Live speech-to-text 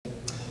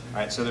All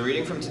right, so the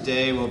reading from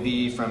today will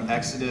be from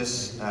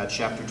Exodus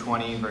chapter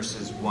 20,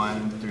 verses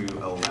 1 through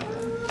 11.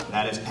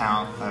 That is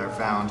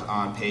found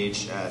on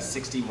page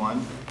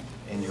 61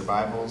 in your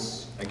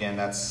Bibles. Again,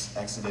 that's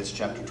Exodus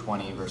chapter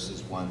 20,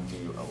 verses 1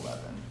 through 11.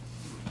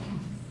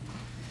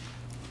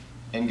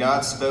 And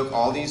God spoke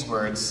all these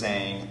words,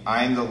 saying,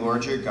 I am the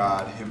Lord your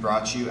God, who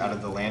brought you out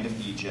of the land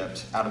of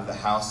Egypt, out of the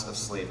house of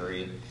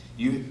slavery.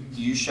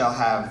 You shall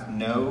have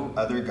no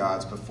other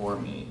gods before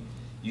me.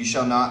 You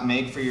shall not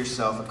make for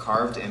yourself a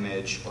carved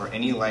image or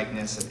any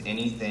likeness of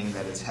anything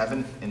that is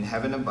in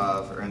heaven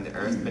above or in the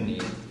earth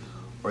beneath,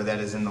 or that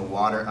is in the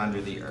water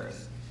under the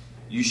earth.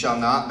 You shall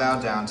not bow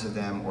down to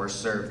them or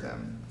serve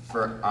them.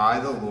 For I,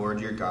 the Lord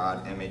your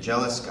God, am a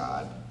jealous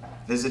God,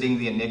 visiting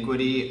the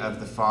iniquity of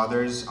the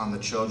fathers on the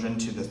children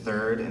to the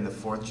third and the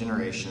fourth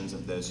generations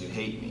of those who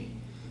hate me,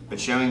 but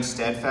showing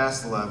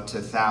steadfast love to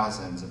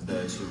thousands of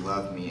those who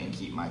love me and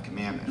keep my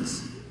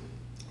commandments.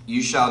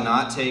 You shall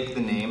not take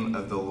the name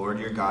of the Lord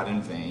your God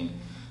in vain,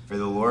 for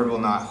the Lord will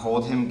not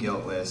hold him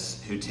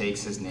guiltless who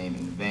takes his name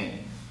in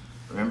vain.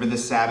 Remember the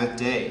Sabbath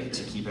day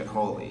to keep it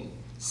holy.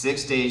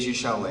 6 days you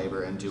shall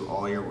labor and do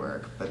all your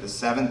work, but the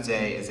seventh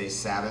day is a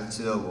Sabbath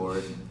to the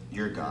Lord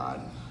your God.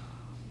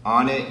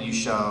 On it you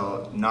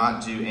shall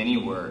not do any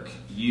work,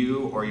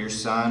 you or your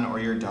son or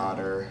your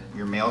daughter,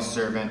 your male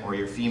servant or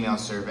your female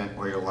servant,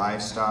 or your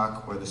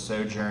livestock, or the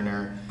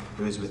sojourner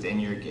who is within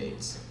your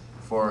gates.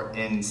 For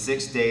in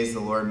 6 days the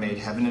Lord made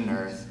heaven and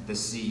earth, the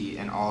sea,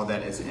 and all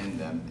that is in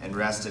them, and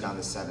rested on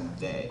the seventh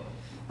day.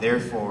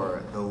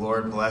 Therefore the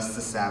Lord blessed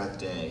the Sabbath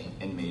day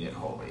and made it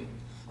holy.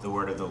 The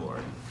word of the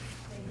Lord.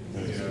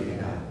 Thanks be to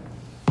God.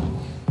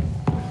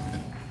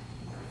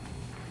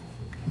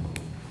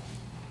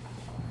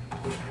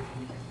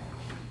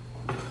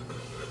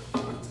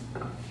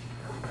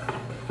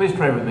 Please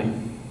pray with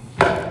me.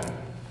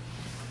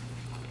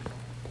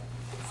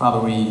 Father,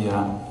 we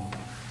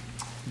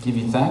give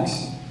you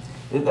thanks.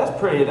 That's a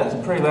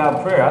pretty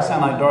loud prayer. I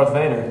sound like Darth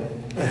Vader.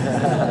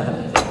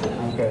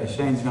 Okay,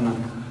 Shane's gonna.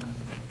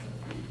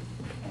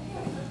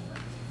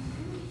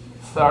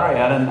 Sorry,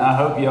 I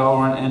hope y'all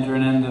weren't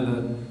entering into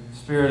the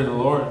Spirit of the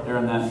Lord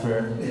during that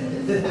prayer.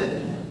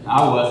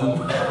 I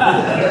wasn't.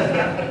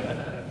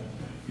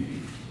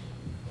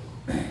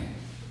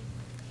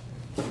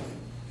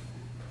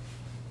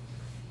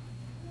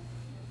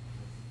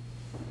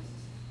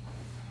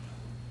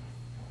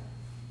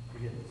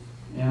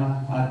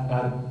 Yeah,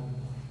 I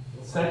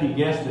second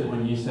guessed it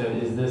when you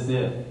said, "Is this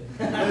it?"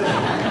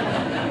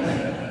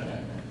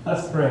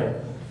 Let's pray.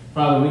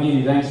 Father, we give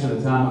you thanks for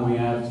the time that we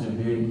have to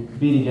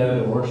be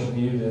together to worship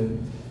you,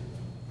 to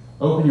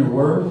open your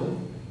word,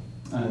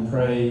 and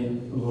pray,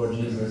 Lord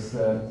Jesus,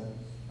 that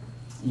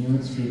you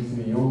would speak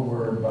through your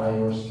word by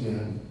your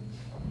Spirit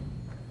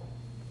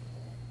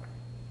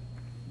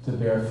to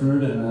bear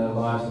fruit in the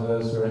lives of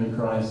those who are in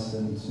Christ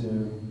and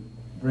to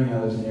bring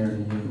others near to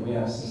you. We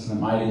ask this in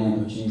the mighty name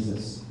of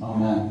Jesus.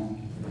 Amen.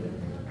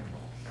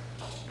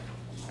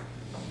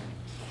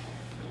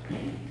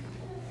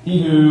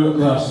 He who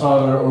loves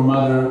father or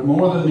mother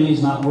more than me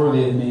is not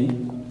worthy of me.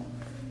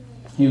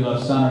 He who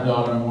loves son or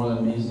daughter more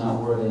than me is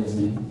not worthy of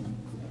me.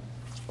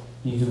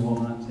 He who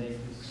will not take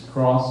his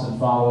cross and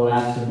follow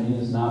after me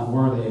is not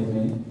worthy of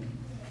me.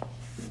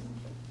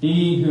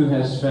 He who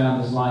has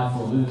found his life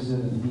will lose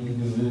it, and he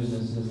who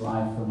loses his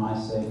life for my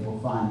sake will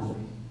find it.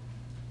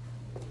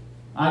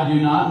 I do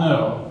not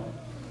know,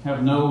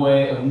 have no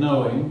way of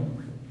knowing,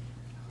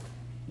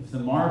 if the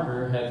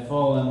marker had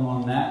fallen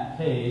on that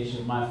page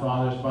of my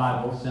father's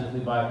Bible simply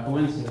by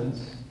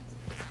coincidence,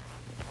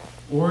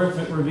 or if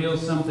it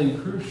reveals something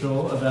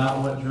crucial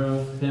about what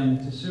drove him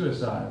to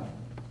suicide.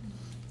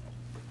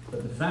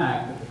 But the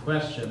fact that the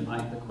question,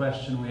 like the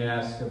question we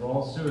ask of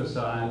all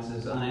suicides,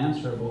 is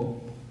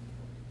unanswerable,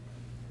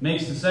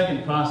 makes the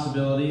second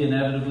possibility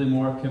inevitably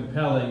more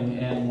compelling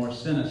and more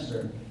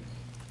sinister.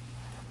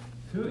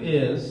 Who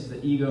is the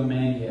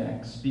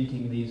egomaniac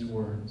speaking these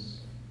words?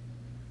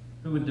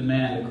 Who would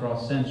demand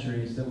across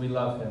centuries that we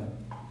love him?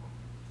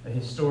 A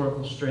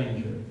historical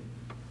stranger,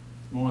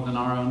 more than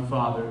our own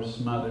fathers,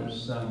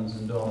 mothers, sons,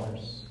 and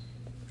daughters.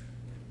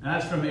 And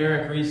that's from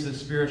Eric Ries's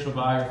spiritual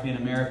biography in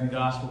American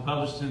Gospel,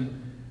 published in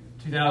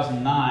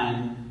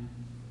 2009.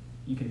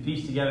 You can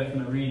piece together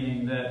from the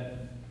reading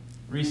that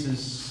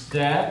Ries's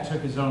dad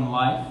took his own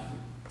life.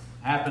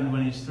 Happened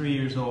when he was 3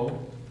 years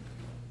old.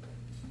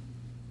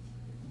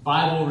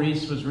 Bible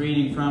Ries was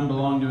reading from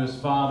belonged to his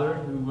father,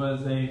 who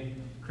was a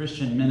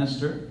Christian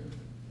minister.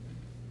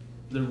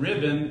 The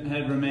ribbon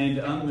had remained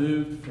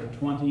unmoved for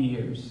 20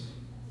 years.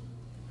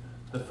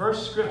 The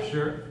first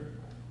scripture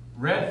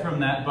read from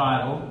that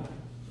Bible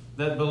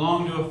that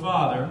belonged to a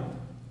father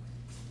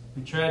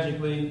who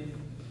tragically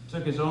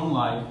took his own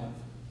life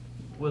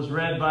was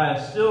read by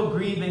a still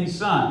grieving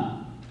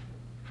son.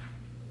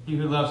 He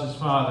who loves his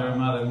father or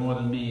mother more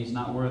than me is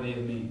not worthy of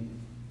me.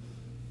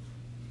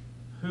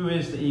 Who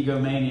is the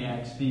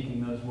egomaniac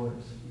speaking those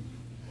words?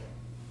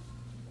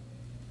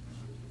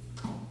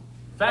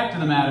 fact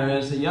of the matter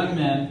is that young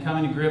men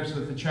coming to grips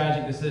with the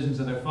tragic decisions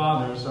of their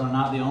fathers are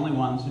not the only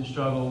ones who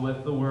struggle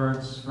with the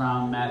words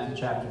from Matthew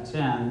chapter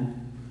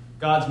 10.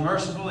 God's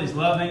merciful, He's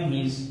loving,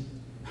 He's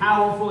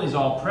powerful, He's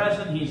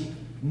all-present, He's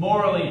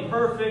morally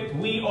perfect.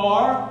 We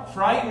are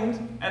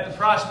frightened at the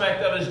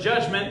prospect of His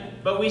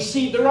judgment, but we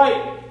cede the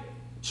right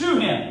to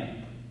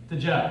Him to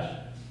judge.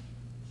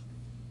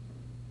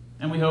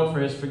 And we hope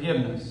for His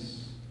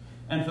forgiveness.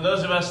 And for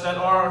those of us that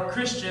are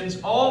Christians,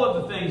 all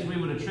of the things we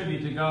would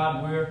attribute to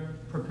God, we're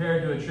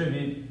prepared to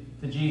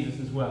attribute to Jesus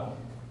as well.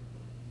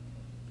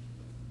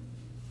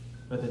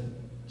 But the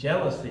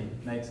jealousy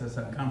makes us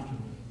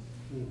uncomfortable.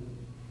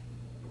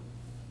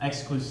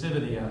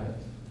 Exclusivity of it.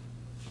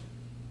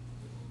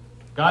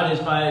 God is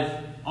by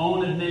His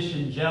own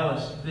admission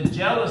jealous. The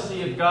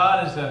jealousy of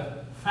God is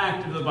a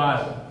fact of the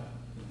Bible.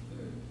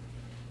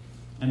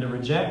 And to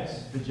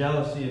reject the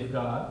jealousy of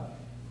God,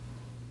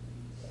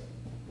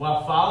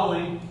 while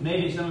following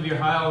maybe some of your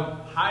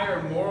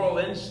higher moral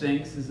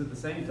instincts, is at the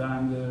same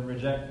time to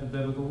reject the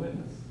biblical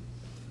witness.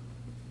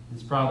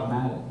 It's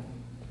problematic.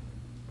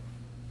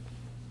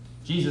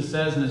 Jesus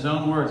says in His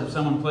own words, if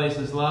someone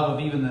places love of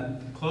even the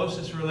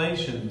closest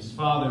relations,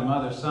 father,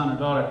 mother, son, or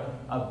daughter,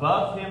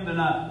 above Him, they're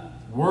not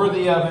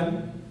worthy of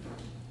Him.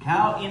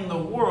 How in the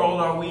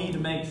world are we to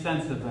make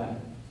sense of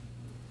that?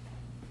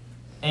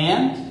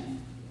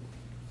 And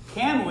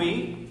can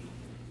we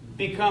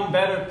become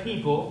better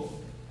people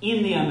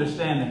in the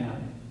understanding of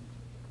it?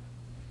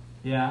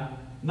 Yeah?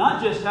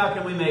 Not just how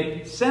can we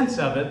make sense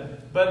of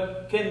it,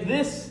 but can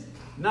this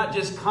not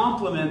just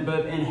complement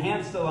but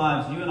enhance the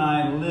lives you and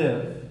I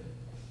live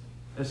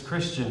as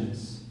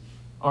Christians?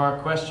 Are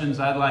questions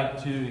I'd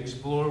like to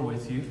explore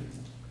with you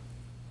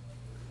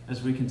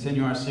as we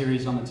continue our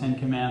series on the Ten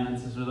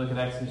Commandments, as we look at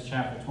Exodus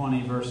chapter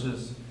 20,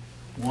 verses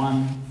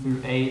 1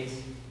 through 8.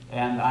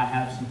 And I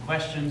have some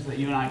questions that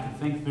you and I can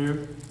think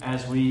through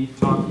as we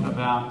talk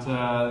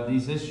about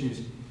these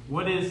issues.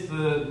 What is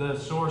the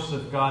source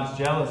of God's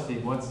jealousy?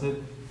 What's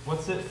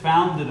it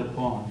founded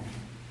upon?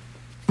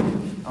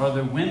 Are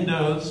there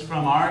windows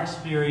from our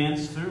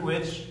experience through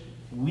which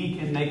we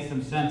can make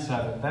some sense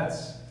of it?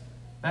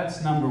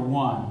 That's number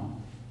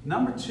one.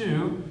 Number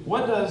two,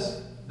 what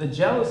does the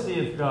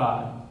jealousy of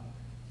God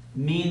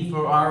mean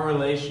for our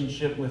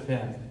relationship with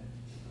Him?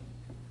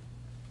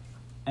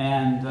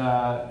 And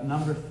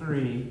number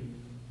three,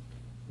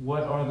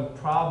 what are the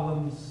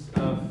problems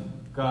of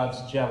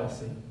God's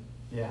jealousy?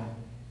 Yeah.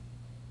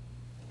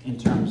 In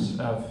terms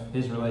of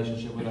His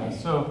relationship with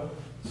us. So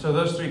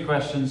those three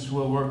questions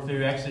we'll work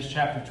through. Exodus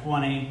chapter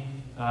 20,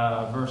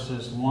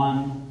 verses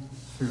 1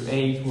 through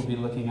 8 we'll be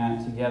looking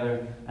at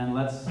together. And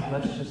let's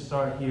just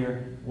start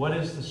here. What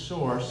is the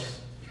source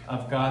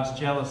of God's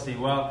jealousy?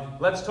 Well,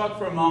 let's talk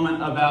for a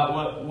moment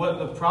about what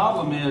the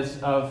problem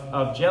is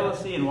of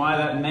jealousy and why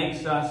that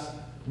makes us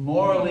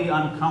morally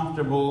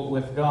uncomfortable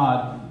with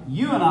God.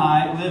 You and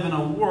I live in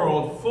a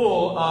world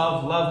full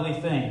of lovely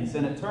things,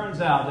 and it turns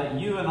out that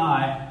you and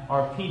I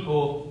are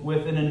people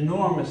with an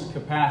enormous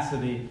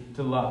capacity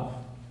to love.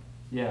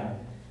 Yeah.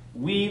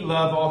 We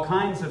love all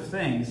kinds of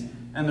things,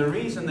 and the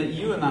reason that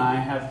you and I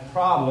have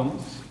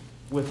problems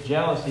with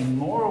jealousy,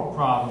 moral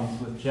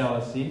problems with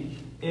jealousy,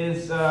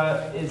 is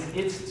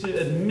it's to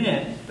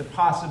admit the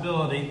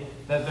possibility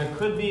that there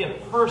could be a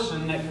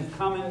person that could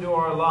come into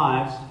our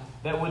lives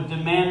that would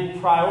demand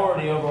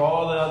priority over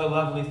all the other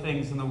lovely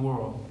things in the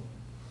world.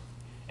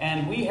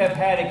 And we have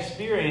had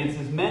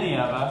experiences, many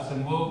of us,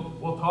 and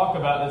we'll talk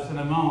about this in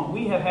a moment.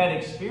 We have had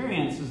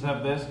experiences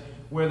of this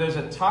where there's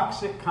a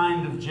toxic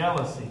kind of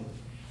jealousy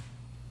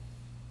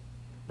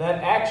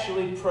that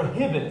actually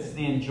prohibits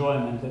the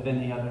enjoyment of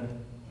any other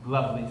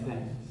lovely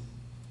things.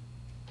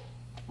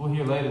 We'll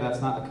hear later that's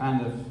not the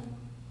kind of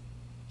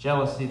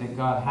jealousy that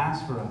God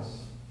has for us.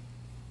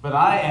 But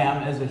I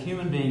am, as a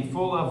human being,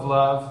 full of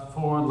love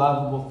for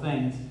lovable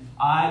things.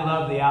 I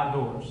love the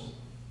outdoors.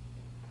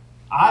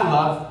 I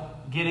love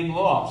getting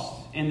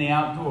lost in the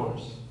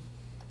outdoors.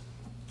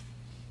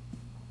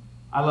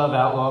 I love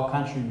outlaw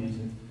country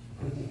music,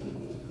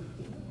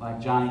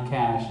 like Johnny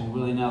Cash and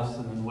Willie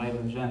Nelson and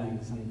Waylon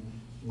Jennings and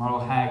Merle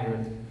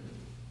Haggard.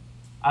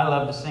 I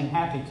love to sing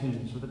happy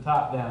tunes with the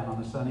top down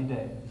on a sunny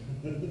day.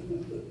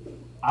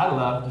 I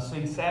love to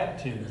sing sad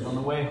tunes on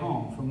the way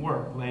home from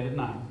work late at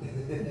night.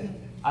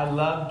 I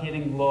love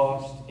getting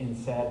lost in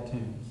sad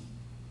tunes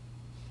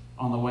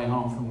on the way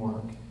home from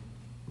work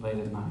late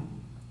at night.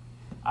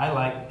 I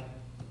like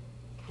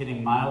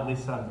getting mildly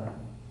sunburned.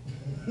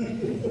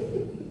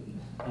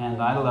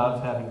 And I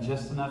love having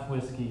just enough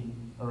whiskey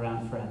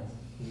around friends.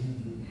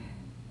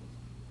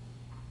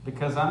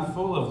 Because I'm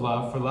full of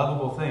love for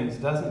lovable things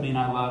doesn't mean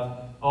I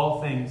love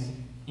all things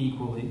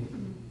equally.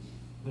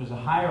 There's a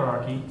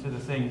hierarchy to the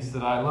things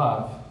that I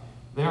love.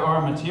 There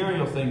are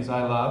material things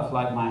I love,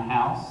 like my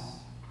house.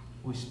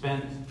 We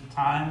spent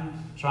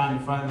time trying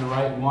to find the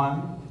right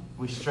one.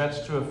 We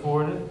stretched to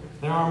afford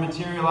it. There are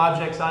material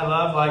objects I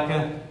love, like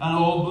an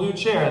old blue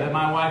chair that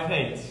my wife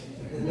hates.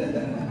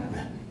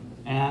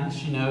 And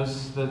she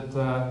knows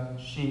that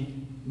she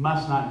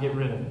must not get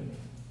rid of it.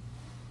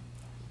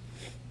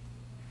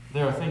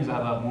 There are things I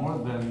love more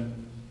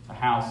than a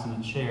house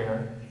and a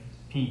chair.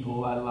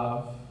 People I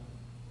love,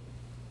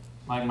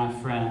 like my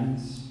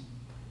friends.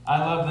 I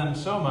love them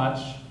so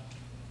much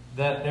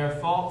that their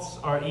faults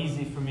are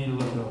easy for me to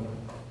look over.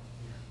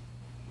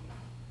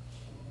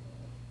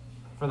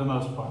 For the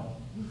most part.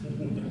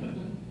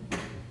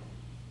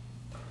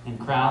 In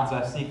crowds,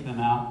 I seek them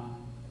out.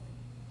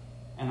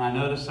 And I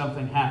notice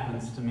something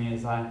happens to me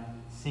as I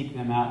seek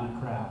them out in a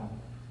crowd.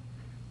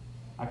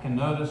 I can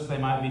notice they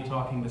might be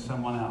talking to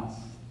someone else.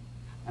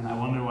 And I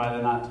wonder why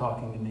they're not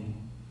talking to me.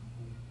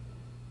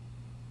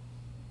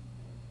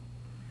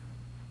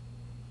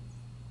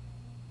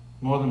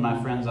 More than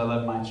my friends, I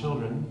love my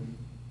children.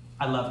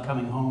 I love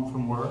coming home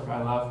from work.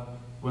 I love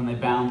when they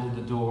bound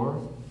to the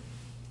door.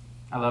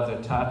 I love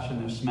their touch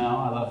and their smell.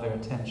 I love their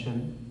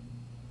attention.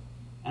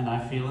 And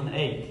I feel an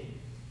ache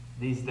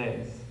these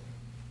days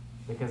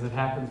because it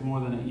happens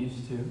more than it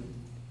used to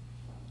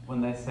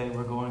when they say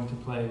we're going to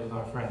play with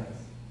our friends.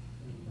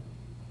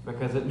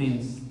 Because it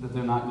means that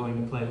they're not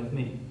going to play with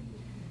me.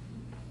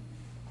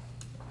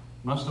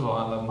 Most of all,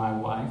 I love my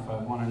wife. I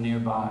want her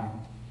nearby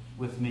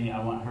with me.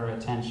 I want her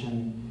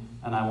attention,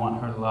 and I want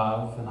her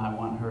love, and I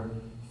want her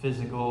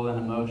physical and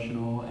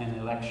emotional and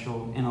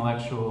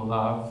intellectual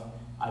love.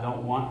 I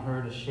don't want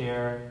her to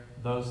share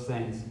those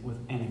things with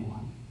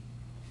anyone.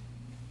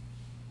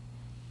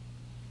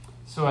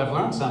 So I've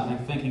learned something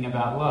thinking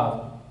about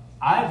love.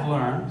 I've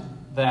learned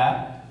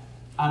that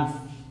I'm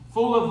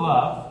full of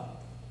love.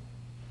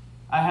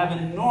 I have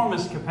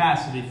enormous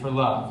capacity for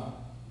love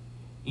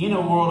in a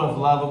world of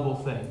lovable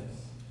things.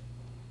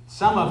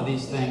 Some of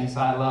these things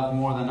I love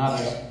more than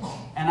others,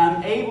 and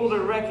I'm able to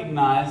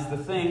recognize the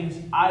things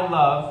I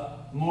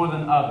love more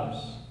than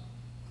others.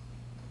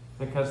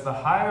 Because the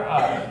higher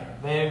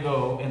up they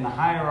go in the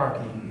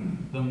hierarchy,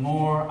 the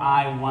more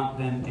I want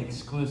them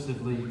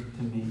exclusively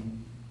to me.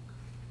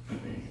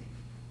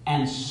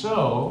 And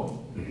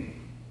so,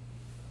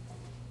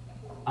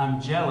 I'm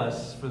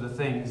jealous for the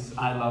things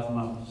I love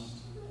most.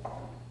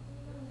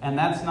 And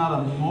that's not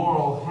a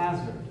moral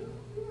hazard.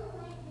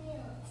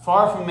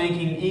 Far from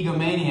making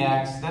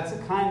egomaniacs, that's a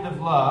kind of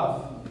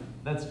love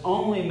that's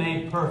only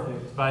made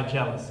perfect by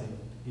jealousy,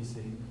 you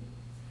see.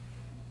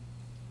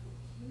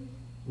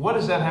 What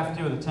does that have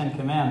to do with the Ten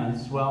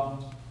Commandments?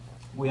 Well,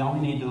 we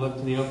only need to look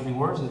to the opening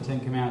words of the Ten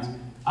Commandments.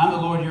 I'm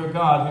the Lord your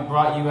God who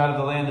brought you out of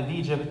the land of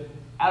Egypt,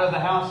 out of the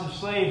house of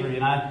slavery.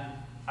 And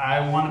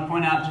I want to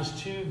point out just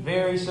two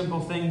very simple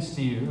things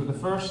to you. The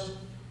first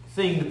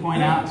thing to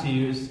point out to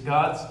you is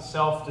God's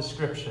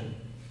self-description.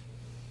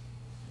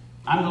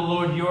 I'm the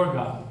Lord your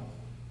God.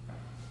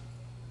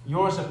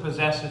 Yours a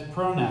possessive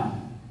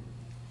pronoun.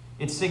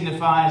 It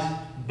signifies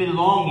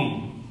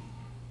belonging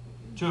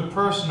to a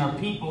person or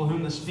people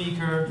whom the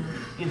speaker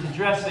is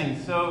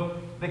addressing. So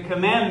the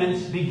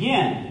commandments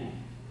begin.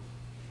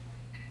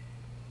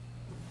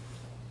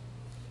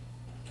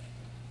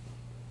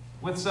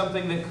 With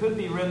something that could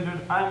be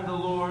rendered, I'm the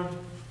Lord,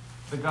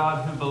 the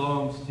God who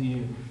belongs to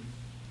you.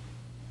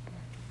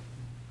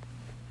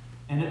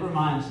 And it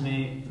reminds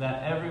me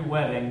that every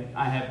wedding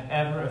I have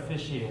ever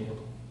officiated,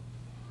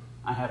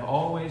 I have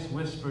always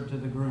whispered to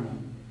the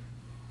groom,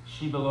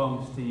 she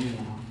belongs to you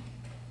now.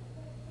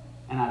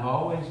 And I've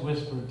always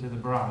whispered to the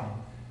bride,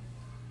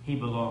 he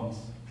belongs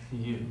to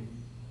you.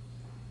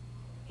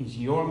 He's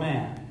your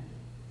man,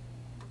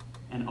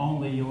 and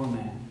only your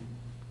man.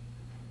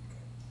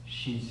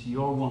 She's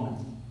your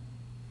woman,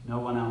 no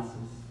one else's.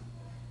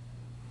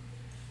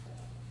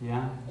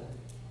 Yeah?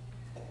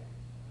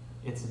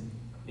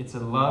 It's a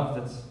love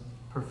that's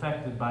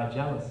perfected by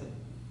jealousy.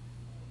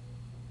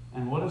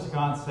 And what does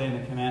God say in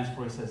the commands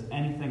before he says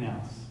anything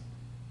else?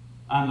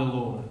 I'm the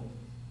Lord,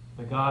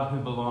 the God who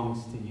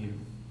belongs to you.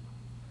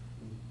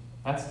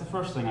 That's the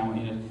first thing I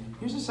want you to...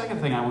 Here's the second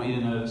thing I want you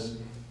to notice.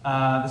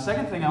 The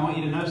second thing I want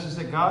you to notice is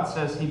that God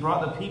says he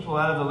brought the people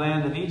out of the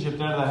land of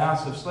Egypt, out of the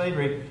house of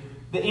slavery.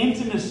 The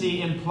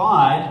intimacy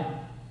implied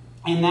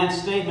in that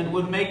statement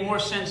would make more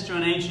sense to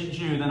an ancient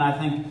Jew than I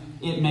think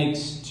it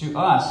makes to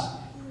us.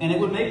 And it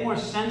would make more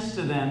sense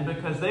to them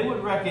because they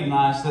would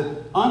recognize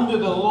that under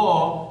the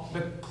law,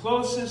 the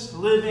closest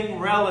living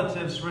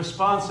relative's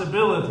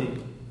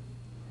responsibility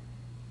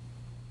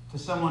to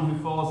someone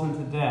who falls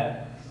into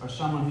debt or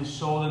someone who's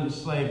sold into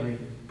slavery,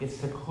 it's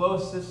the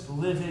closest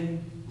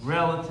living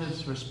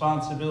relative's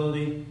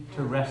responsibility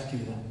to rescue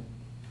them.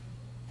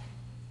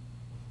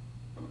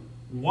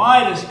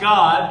 Why does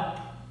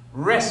God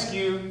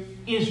rescue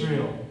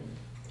Israel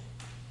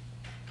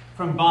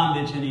from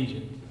bondage in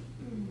Egypt?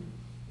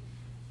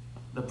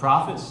 The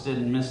prophets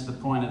didn't miss the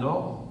point at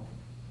all.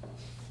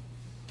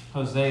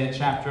 Hosea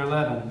chapter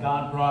 11,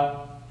 God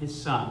brought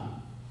his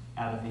son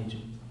out of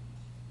Egypt.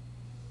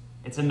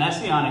 It's a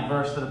messianic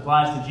verse that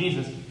applies to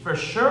Jesus for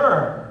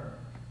sure.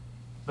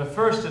 But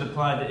first it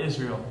applied to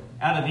Israel.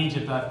 Out of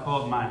Egypt I've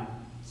called my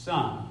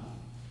son.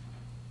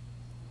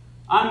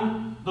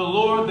 I'm the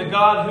Lord, the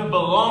God who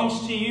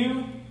belongs to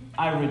you.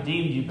 I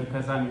redeemed you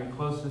because I'm your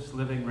closest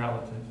living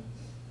relative.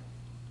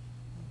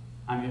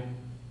 I'm your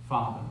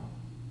father.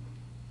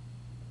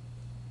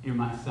 You're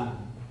my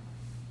son.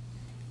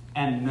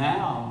 And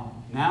now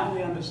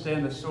we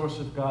understand the source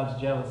of God's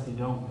jealousy,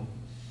 don't we?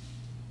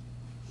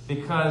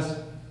 Because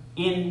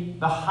in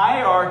the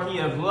hierarchy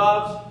of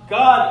love,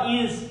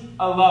 God is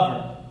a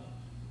lover.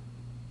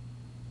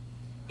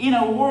 In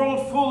a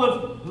world full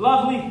of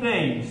lovely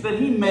things that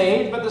He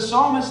made, but the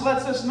psalmist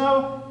lets us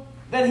know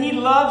that He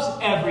loves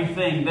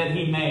everything that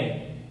He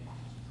made.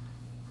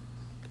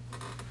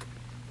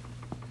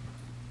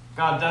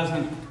 God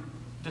doesn't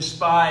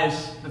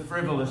despise the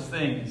frivolous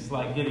things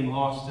like getting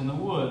lost in the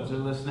woods or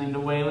listening to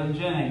Waylon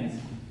Jennings.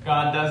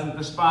 God doesn't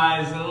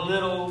despise a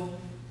little,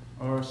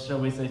 or shall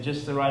we say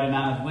just the right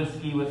amount of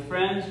whiskey with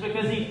friends,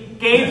 because He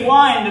gave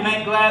wine to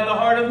make glad the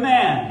heart of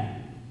man.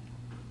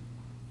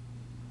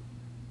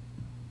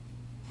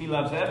 He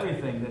loves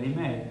everything that He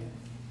made.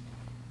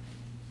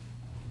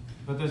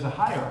 But there's a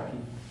hierarchy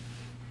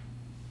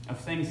of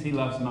things He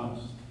loves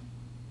most.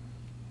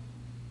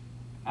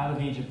 Out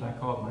of Egypt I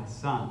called my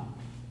son,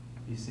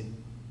 you see.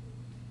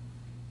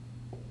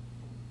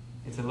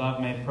 It's a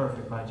love made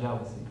perfect by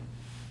jealousy.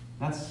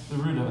 That's the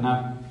root of it.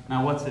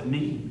 Now what's it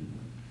mean?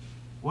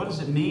 What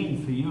does it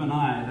mean for you and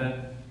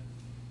I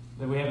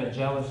that we have a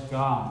jealous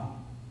God?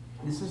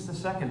 This is the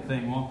second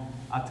thing. Well,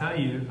 I'll tell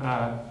you,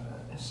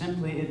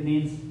 simply it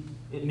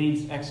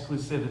means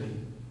exclusivity.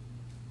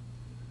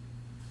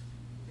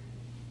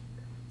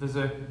 There's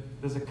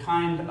a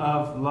kind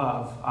of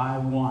love I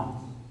want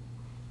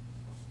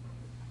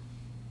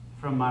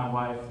from my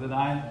wife that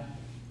I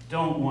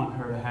don't want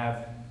her to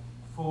have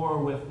for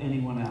or with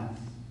anyone else.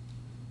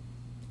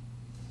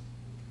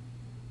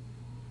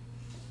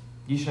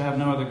 You shall have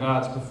no other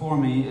gods before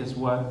me is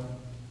what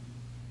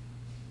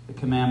the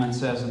commandment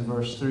says in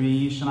verse 3.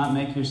 You shall not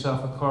make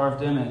yourself a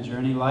carved image or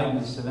any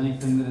likeness of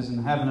anything that is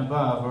in heaven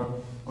above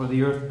or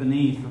the earth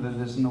beneath or that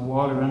is in the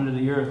water under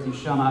the earth. You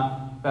shall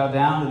not bow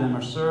down to them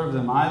or serve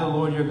them. I, the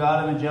Lord your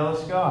God, am a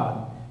jealous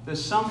God.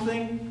 There's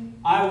something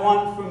I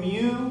want from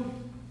you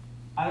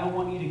I don't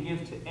want you to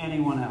give to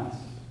anyone else.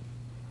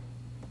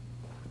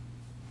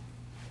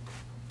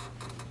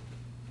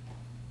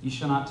 You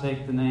shall not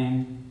take the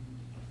name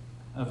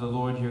of the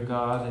Lord your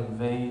God in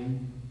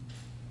vain.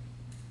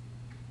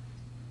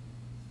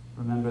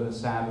 Remember the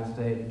Sabbath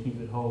day to keep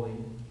it holy.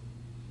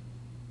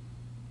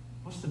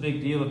 What's the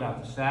big deal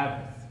about the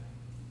Sabbath?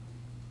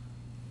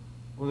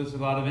 Well, there's a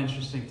lot of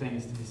interesting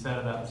things to be said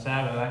about the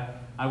Sabbath.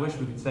 I wish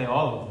we could say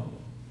all of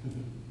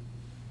them.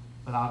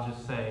 But I'll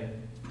just say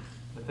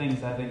the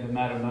things I think that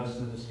matter most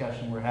to the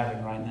discussion we're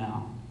having right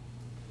now.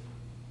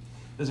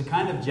 There's a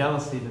kind of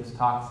jealousy that's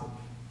toxic.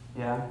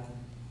 Yeah?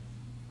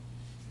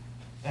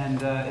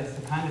 And it's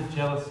the kind of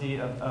jealousy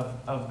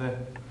of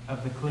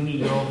the clingy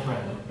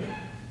girlfriend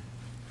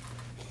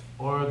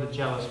or the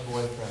jealous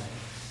boyfriend.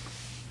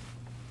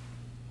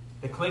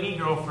 The clingy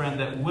girlfriend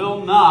that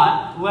will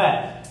not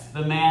let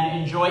the man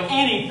enjoy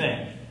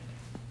anything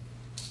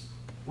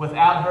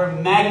without her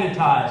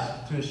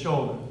magnetized to his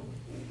shoulder.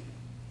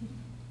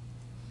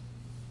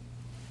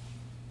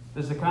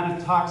 There's a kind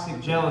of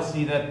toxic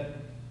jealousy that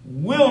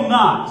will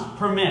not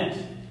permit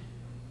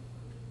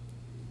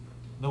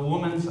the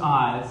woman's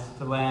eyes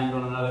to land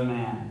on another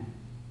man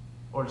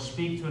or to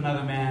speak to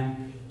another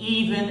man,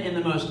 even in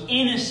the most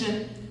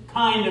innocent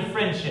kind of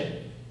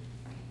friendship.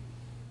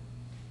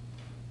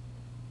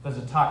 There's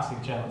a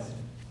toxic jealousy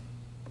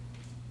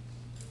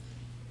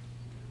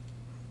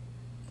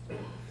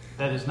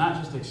that is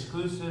not just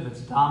exclusive,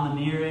 it's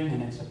domineering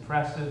and it's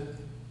oppressive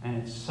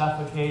and it's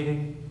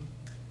suffocating.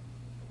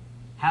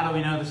 How do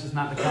we know this is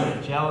not the kind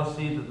of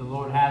jealousy that the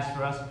Lord has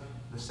for us?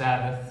 The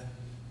Sabbath.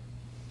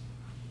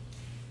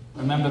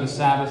 Remember the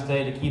Sabbath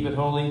day to keep it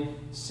holy.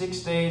 6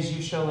 days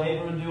you shall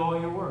labor and do all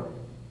your work.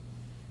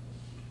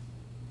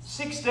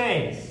 6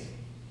 days.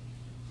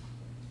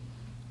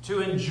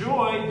 To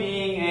enjoy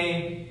being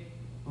a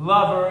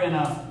lover in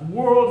a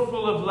world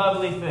full of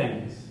lovely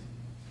things.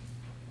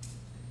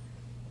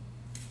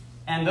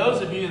 And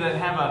those of you that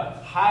have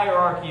a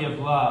hierarchy of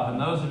love,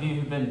 and those of you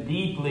who've been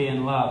deeply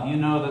in love, you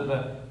know that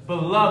the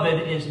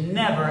beloved is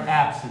never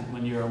absent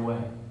when you're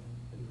away.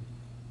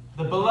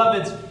 The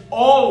beloved's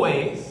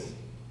always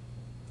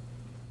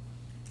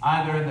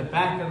either in the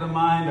back of the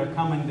mind or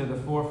coming to the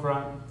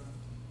forefront.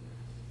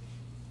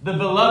 The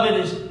beloved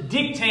is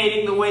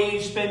dictating the way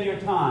you spend your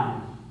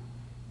time.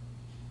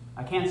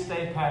 I can't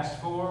stay past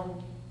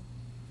 4.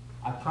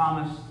 I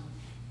promised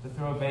to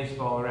throw a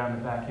baseball around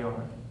the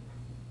backyard.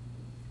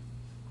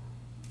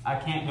 I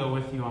can't go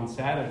with you on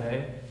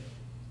Saturday.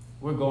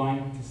 We're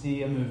going to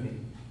see a movie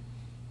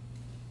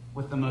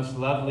with the most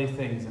lovely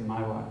things in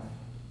my life.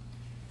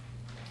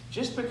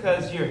 Just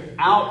because you're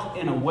out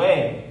and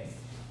away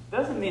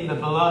doesn't mean the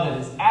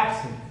beloved is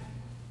absent.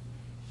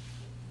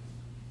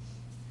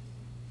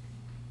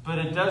 But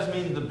it does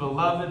mean the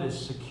beloved is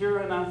secure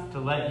enough to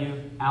let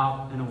you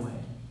out and away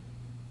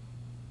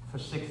for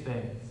 6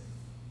 days.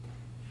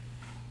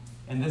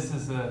 And this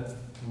is a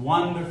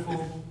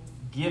wonderful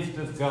gift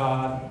of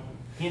God,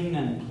 hidden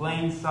in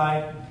plain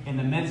sight in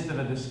the midst of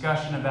a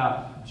discussion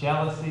about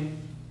jealousy,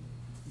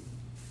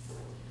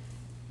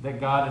 that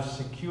God is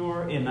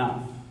secure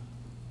enough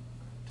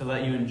to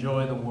let you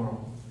enjoy the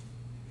world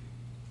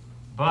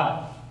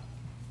But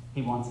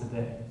he wants a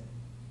day.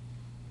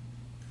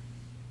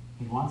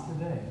 He wants a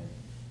day.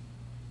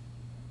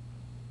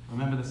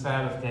 Remember the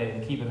Sabbath day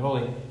and keep it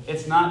holy.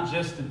 It's not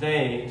just a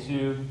day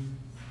to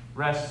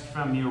rest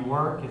from your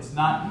work. It's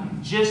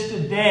not just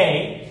a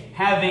day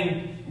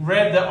having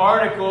read the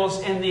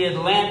articles in the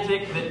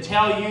Atlantic that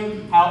tell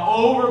you how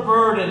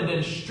overburdened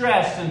and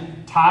stressed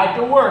and tied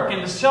to work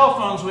and the cell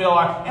phones we all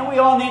are. And we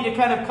all need to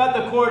kind of cut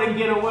the cord and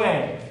get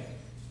away.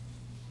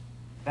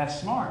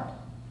 That's smart.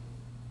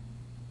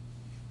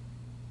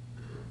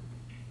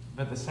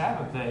 But the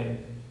Sabbath day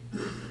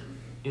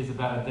is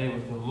about a day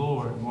with the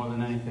Lord more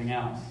than anything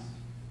else.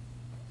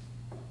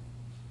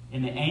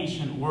 In the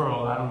ancient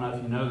world, I don't know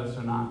if you know this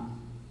or not,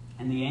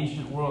 in the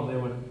ancient world they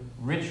would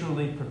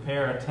ritually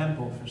prepare a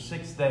temple for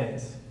 6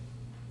 days.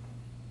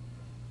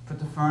 Put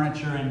the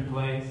furniture in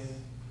place,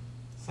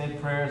 say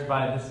prayers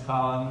by this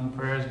column and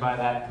prayers by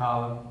that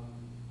column,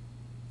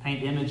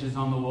 paint images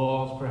on the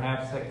walls,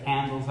 perhaps set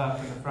candles up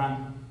in the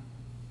front.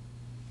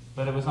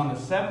 But it was on the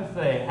seventh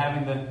day,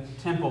 having the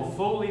temple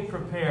fully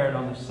prepared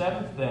on the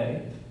seventh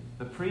day,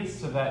 the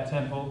priests of that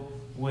temple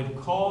would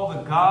call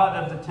the God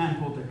of the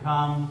temple to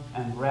come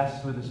and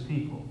rest with his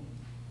people.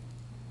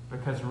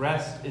 Because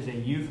rest is a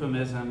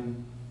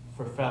euphemism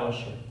for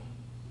fellowship.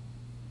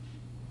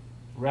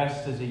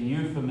 Rest is a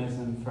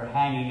euphemism for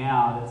hanging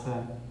out. It's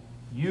a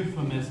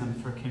euphemism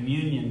for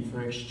communion,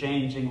 for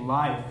exchanging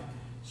life.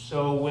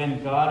 So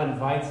when God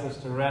invites us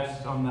to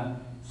rest on the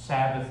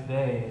Sabbath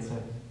day, it's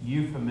a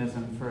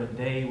euphemism for a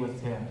day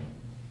with him.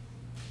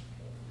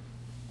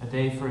 A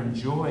day for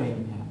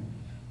enjoying him.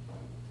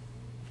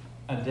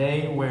 A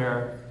day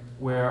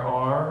where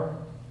our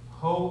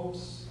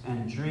hopes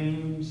and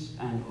dreams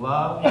and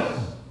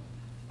loves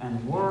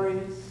and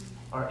worries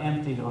are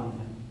emptied on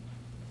him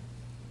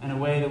in a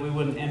way that we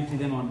wouldn't empty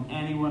them on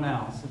anyone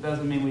else. It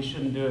doesn't mean we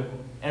shouldn't do it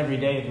every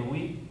day of the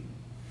week,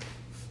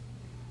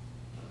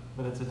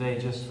 but it's a day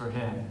just for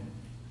him.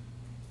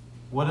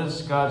 What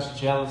does God's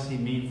jealousy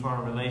mean for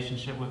our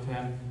relationship with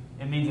him?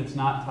 It means it's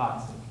not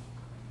toxic.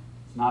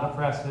 It's not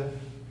oppressive.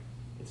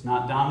 It's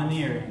not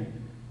domineering,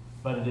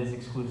 but it is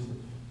exclusive.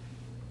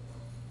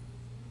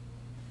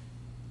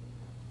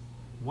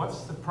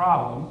 What's the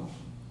problem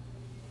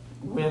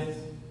with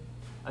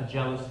a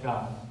jealous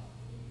God?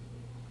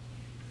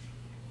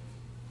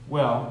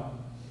 Well,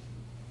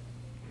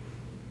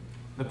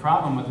 the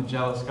problem with a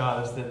jealous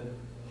God is that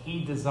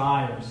he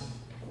desires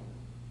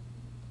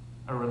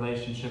a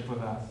relationship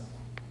with us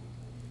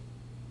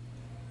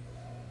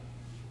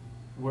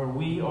where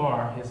we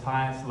are his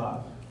highest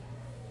love.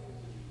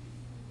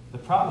 The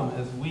problem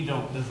is we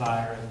don't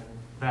desire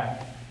it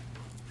back.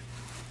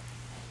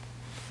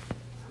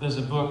 There's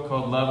a book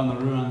called Love in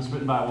the Ruins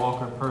written by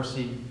Walker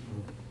Percy.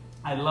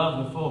 I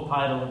love the full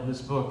title of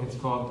this book. It's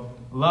called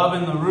Love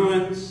in the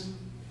Ruins,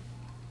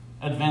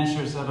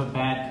 Adventures of a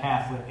Bad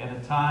Catholic at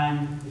a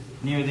Time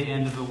Near the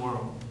End of the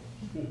World.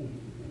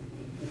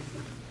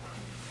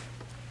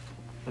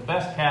 The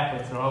best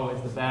Catholics are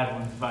always the bad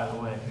ones, by the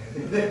way.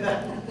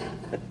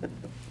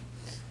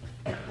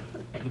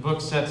 The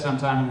book set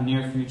sometime in the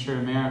near future.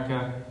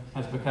 America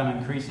has become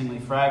increasingly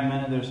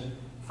fragmented. There's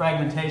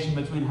fragmentation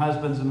between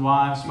husbands and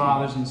wives,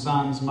 fathers and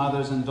sons,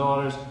 mothers and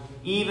daughters.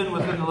 Even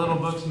within the little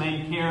book's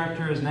main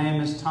character, his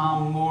name is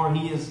Tom Moore.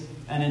 He is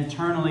an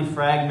internally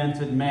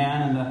fragmented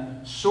man, and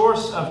the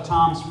source of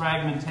Tom's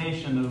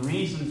fragmentation, the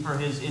reason for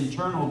his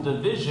internal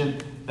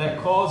division that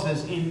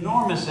causes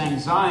enormous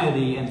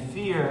anxiety and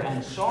fear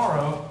and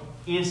sorrow,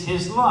 is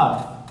his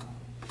love.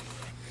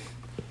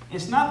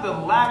 It's not the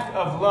lack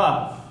of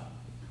love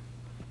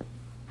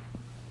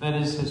that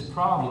is his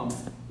problem.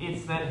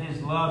 It's that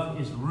his love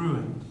is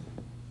ruined.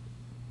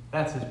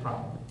 That's his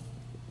problem.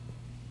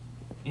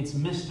 It's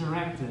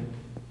misdirected.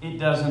 It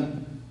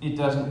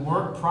doesn't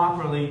work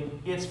properly.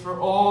 It's for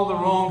all the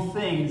wrong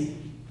things.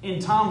 In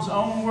Tom's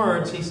own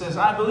words, he says,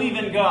 I believe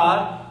in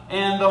God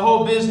and the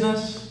whole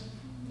business,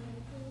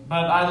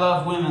 but I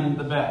love women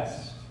the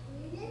best.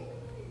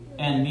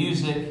 And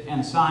music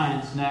and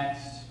science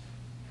next.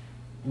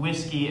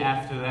 Whiskey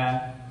after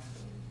that.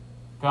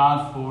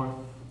 God fourth.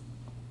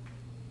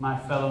 My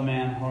fellow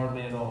man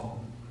hardly at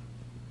all.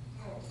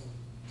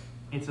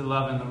 It's a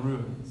love in the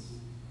ruins.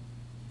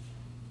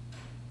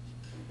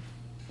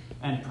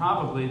 And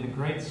probably the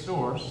great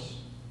source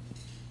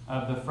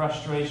of the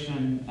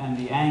frustration and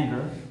the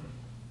anger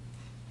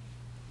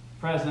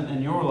present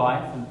in your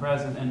life and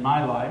present in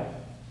my life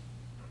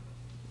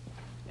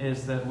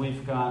is that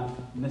we've got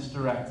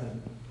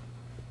misdirected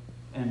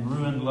and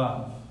ruined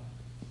love.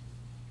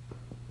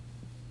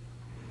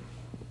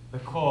 The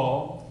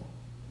call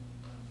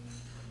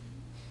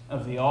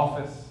of the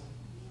office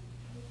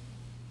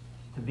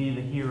to be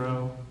the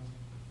hero,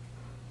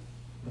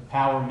 the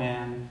power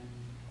man,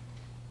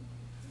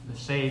 the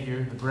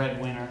savior, the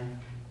breadwinner,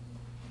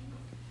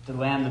 to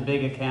land the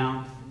big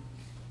account,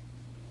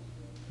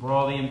 where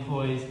all the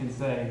employees can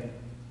say,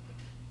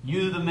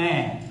 you the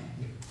man.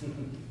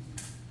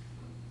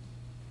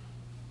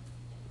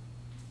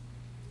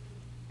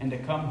 And to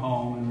come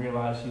home and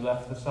realize you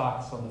left the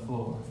socks on the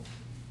floor.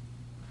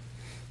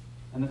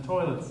 and the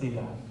toilet seat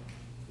up.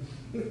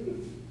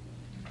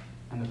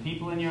 And the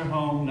people in your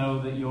home know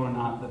that you're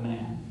not the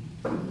man.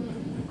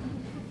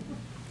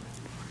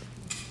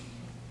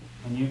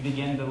 And you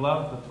begin to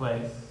love the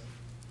place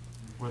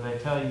where they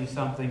tell you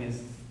something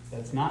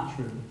that's not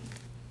true,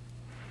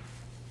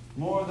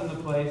 more than the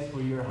place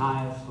where your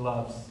highest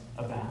loves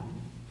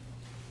abound.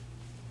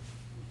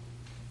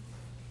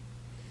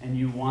 And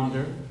you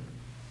wonder,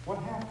 what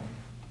happened?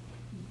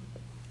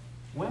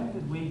 When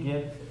did we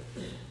get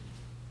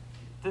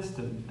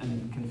distant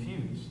and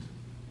confused?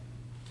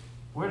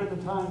 Where did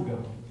the time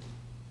go?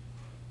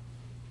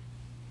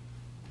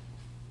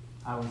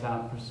 I was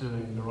out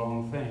pursuing the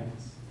wrong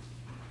things.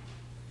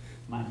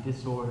 My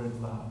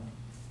disordered love.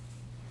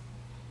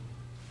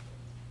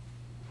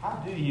 How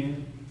do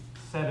you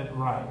set it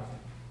right?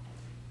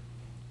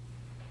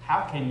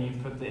 How can you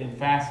put the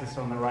emphasis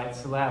on the right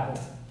syllable?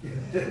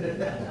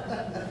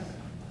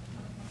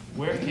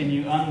 Where can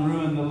you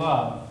unruin the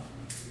love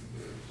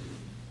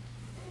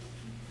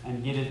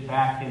and get it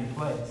back in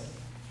place?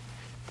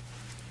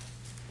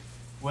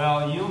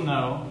 Well, you'll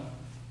know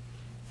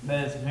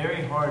that it's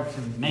very hard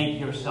to make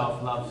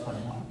yourself love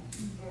someone.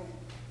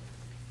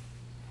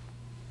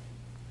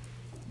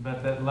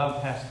 But that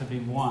love has to be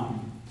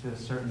won to a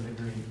certain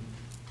degree.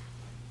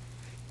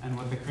 And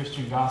what the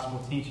Christian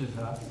gospel teaches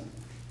us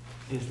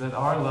is that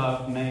our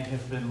love may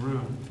have been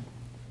ruined,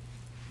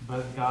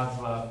 but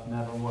God's love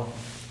never was.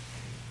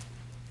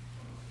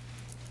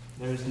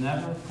 There is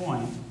never a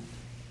point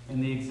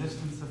in the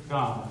existence of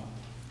God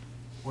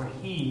where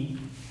He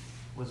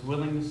was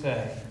willing to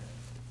say,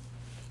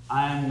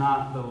 I am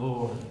not the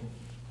Lord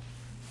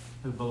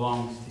who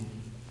belongs to you.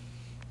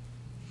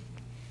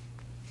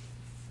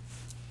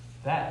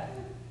 That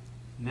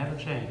never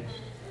changed.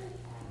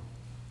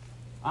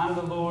 I'm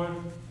the Lord,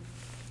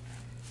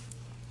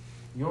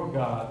 your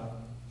God,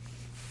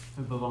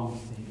 who belongs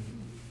to you.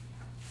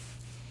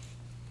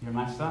 You're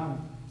my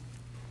son.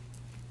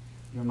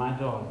 You're my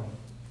daughter.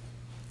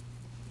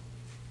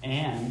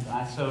 And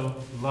I so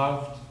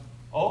loved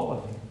all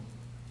of you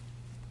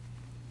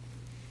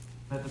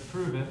that to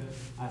prove it,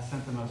 I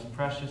sent the most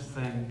precious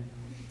thing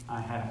I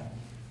had.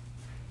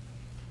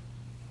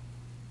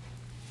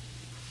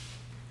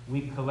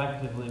 We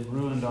collectively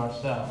ruined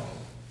ourselves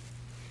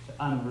to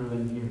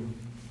unruin you.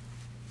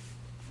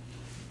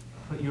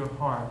 Put your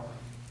heart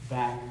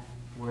back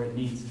where it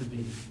needs to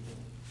be,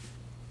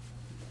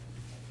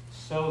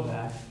 so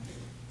that,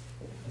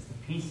 as the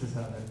pieces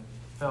of it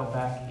fell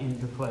back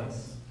into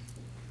place,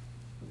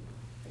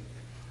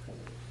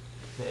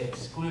 the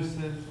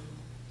exclusive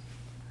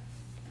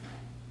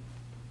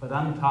but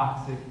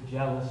untoxic,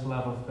 jealous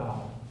love of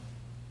God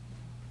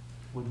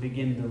would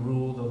begin to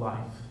rule the life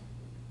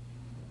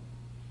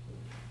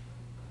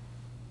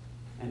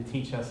and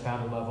teach us how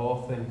to love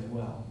all things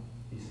well,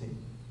 you see.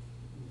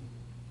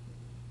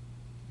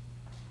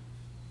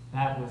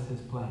 That was His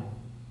plan.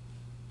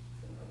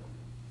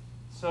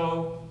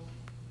 So,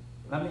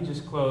 let me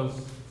just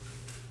close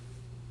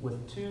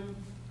with two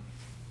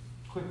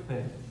quick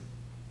things.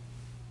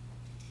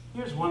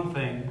 Here's one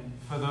thing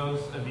for those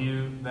of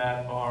you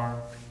that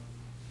are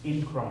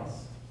in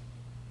Christ.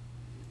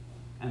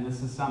 And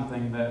this is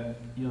something that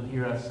you'll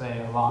hear us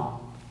say a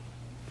lot,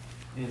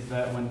 is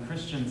that when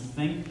Christians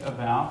think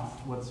about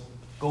what's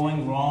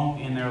going wrong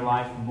in their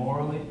life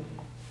morally,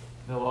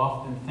 they'll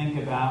often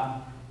think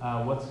about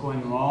what's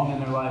going wrong in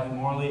their life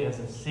morally as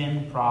a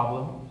sin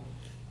problem.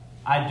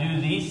 I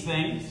do these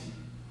things.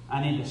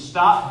 I need to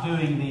stop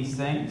doing these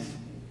things.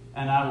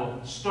 And I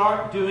will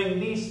start doing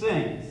these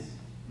things.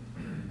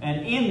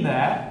 And in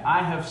that, I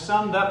have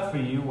summed up for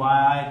you why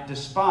I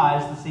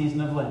despise the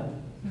season of Lent.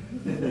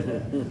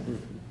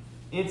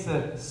 It's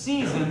a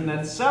season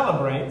that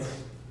celebrates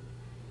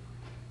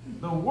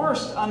the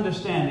worst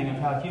understanding of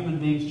how human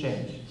beings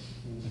change.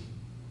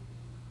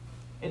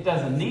 It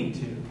doesn't need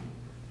to.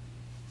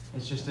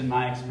 It's just in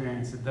my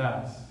experience it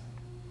does.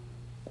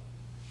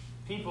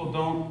 People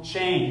don't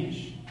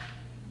change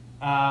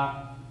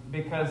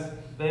because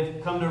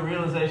they've come to a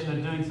realization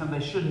of doing something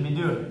they shouldn't be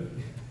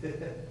doing.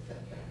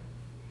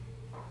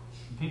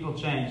 People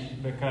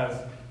change because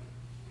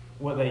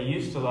what they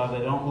used to love, they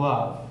don't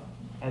love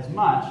as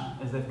much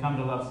as they've come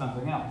to love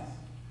something else.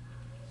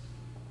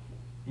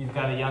 You've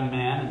got a young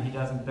man and he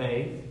doesn't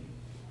bathe,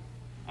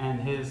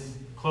 and his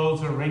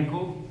clothes are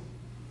wrinkled,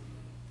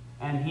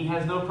 and he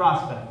has no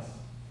prospects.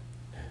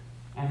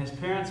 And his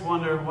parents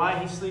wonder why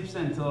he sleeps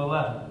in till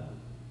 11.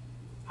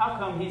 How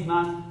come he's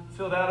not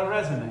filled out a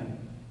resume?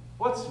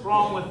 What's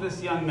wrong with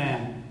this young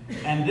man?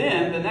 And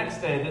then the next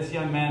day, this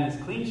young man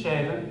is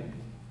clean-shaven,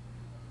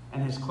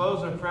 and his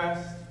clothes are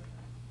pressed,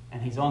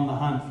 and he's on the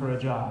hunt for a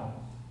job.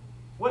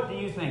 What do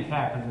you think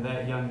happened to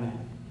that young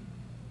man?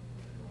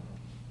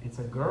 It's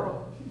a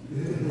girl.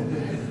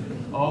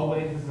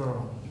 Always a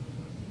girl.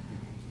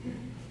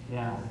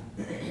 Yeah.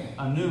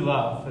 A new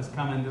love has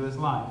come into his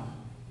life.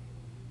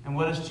 And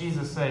what does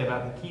Jesus say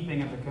about the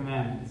keeping of the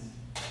commandments?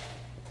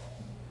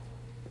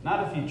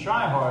 Not if you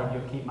try hard,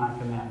 you'll keep my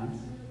commandments.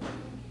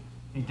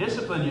 If you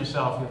discipline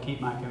yourself, you'll keep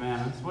my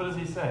commandments. What does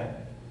he say?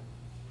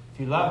 If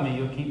you love me,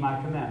 you'll keep my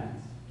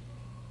commandments.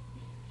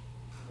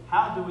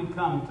 how do we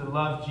come to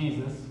love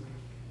Jesus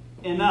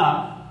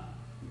enough,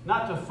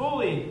 not to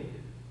fully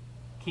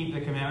keep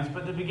the commandments,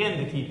 but to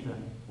begin to keep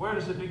them? Where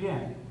does it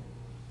begin?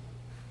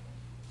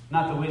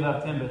 Not that we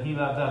loved him, but he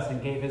loved us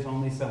and gave his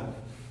only son.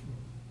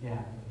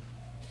 Yeah.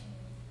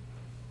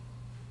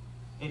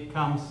 It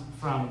comes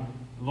from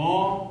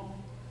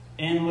long,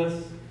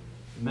 endless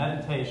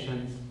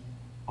meditations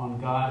on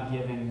God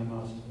giving the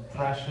most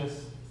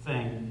precious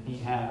thing he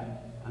had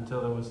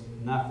until there was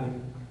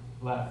nothing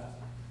left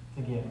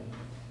to give.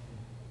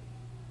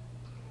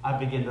 I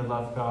begin to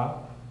love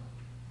God.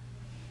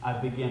 I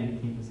begin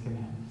to keep his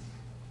commandments.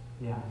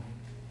 Yeah.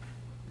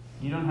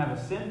 You don't have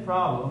a sin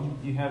problem,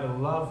 you have a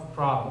love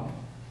problem.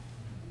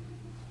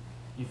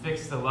 You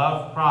fix the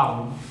love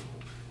problem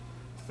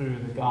through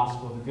the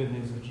gospel, the good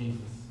news of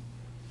Jesus.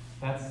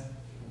 That's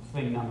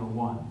thing number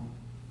one.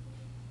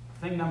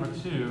 Thing number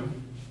two,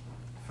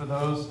 for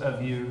those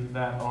of you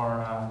that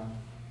are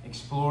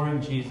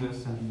exploring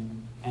Jesus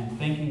and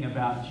thinking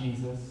about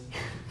Jesus,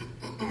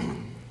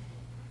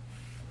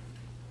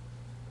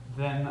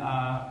 then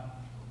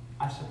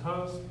I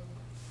suppose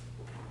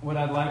what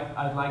I'd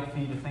like for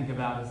you to think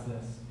about is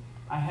this.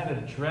 I had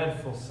a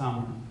dreadful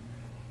summer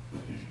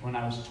when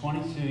I was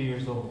 22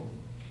 years old.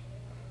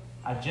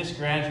 I just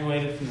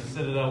graduated from the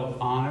Citadel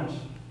with honors.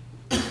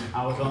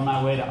 I was on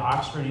my way to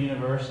Oxford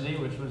University,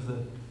 which was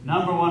the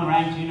 #1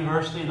 ranked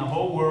university in the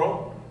whole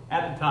world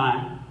at the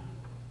time.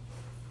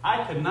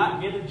 I could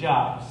not get a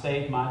job to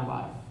save my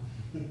life.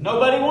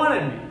 Nobody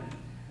wanted me.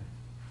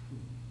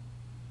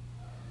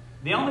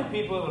 The only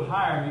people that would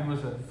hire me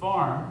was a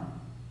farm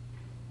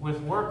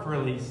with work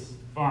release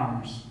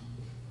farmers.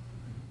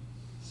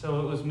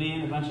 So it was me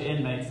and a bunch of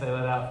inmates they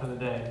let out for the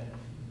day,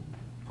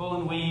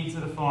 pulling weeds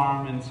at a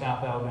farm in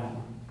South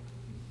Alabama.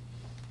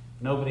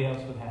 Nobody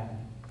else would have me.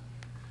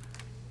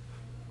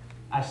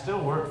 I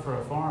still work for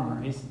a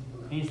farmer.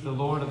 He's the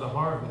Lord of the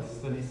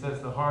harvest, and he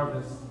says the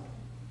harvest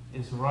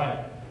is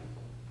ripe.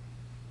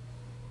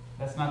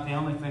 That's not the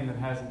only thing that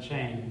hasn't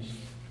changed,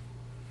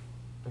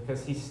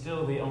 because he's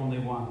still the only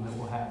one that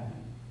will have me.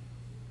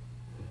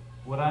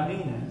 What I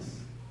mean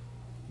is,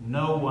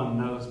 no one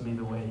knows me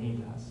the way he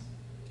does.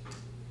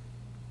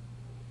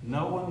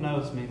 No one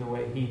knows me the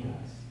way he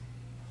does.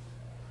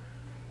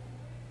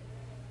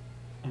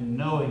 And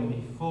knowing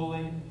me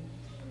fully,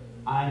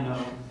 I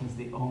know he's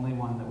the only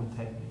one that would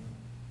take me.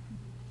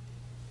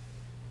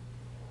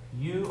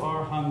 You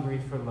are hungry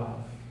for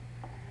love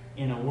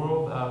in a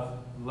world of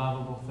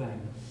lovable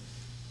things.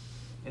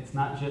 It's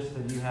not just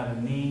that you have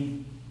a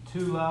need to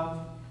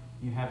love,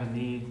 you have a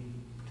need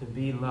to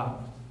be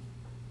loved.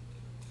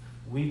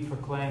 We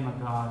proclaim a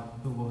God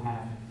who will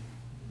have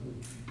you,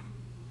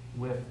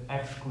 with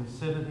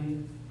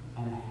exclusivity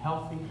and a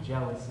healthy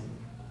jealousy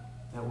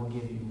that will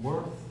give you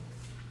worth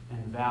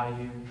and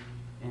value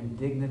and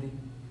dignity.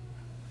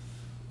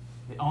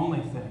 The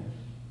only thing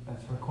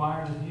that's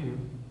required of you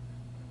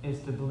is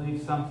to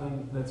believe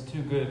something that's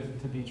too good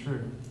to be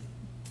true.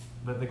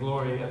 But the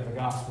glory of the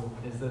gospel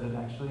is that it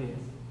actually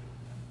is.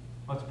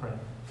 Let's pray.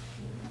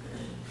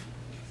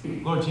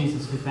 Lord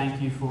Jesus, we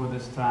thank you for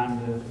this time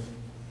to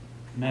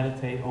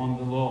meditate on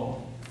the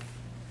law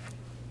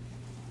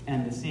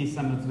and to see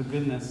some of the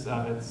goodness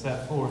of it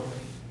set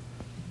forth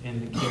in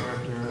the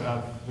character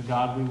of the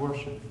God we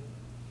worship.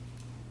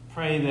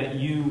 Pray that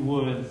you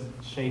would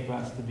shape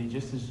us to be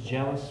just as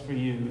jealous for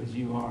you as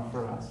you are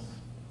for us.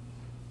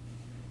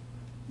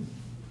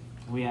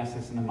 We ask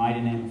this in the mighty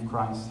name of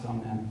Christ.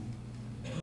 Amen.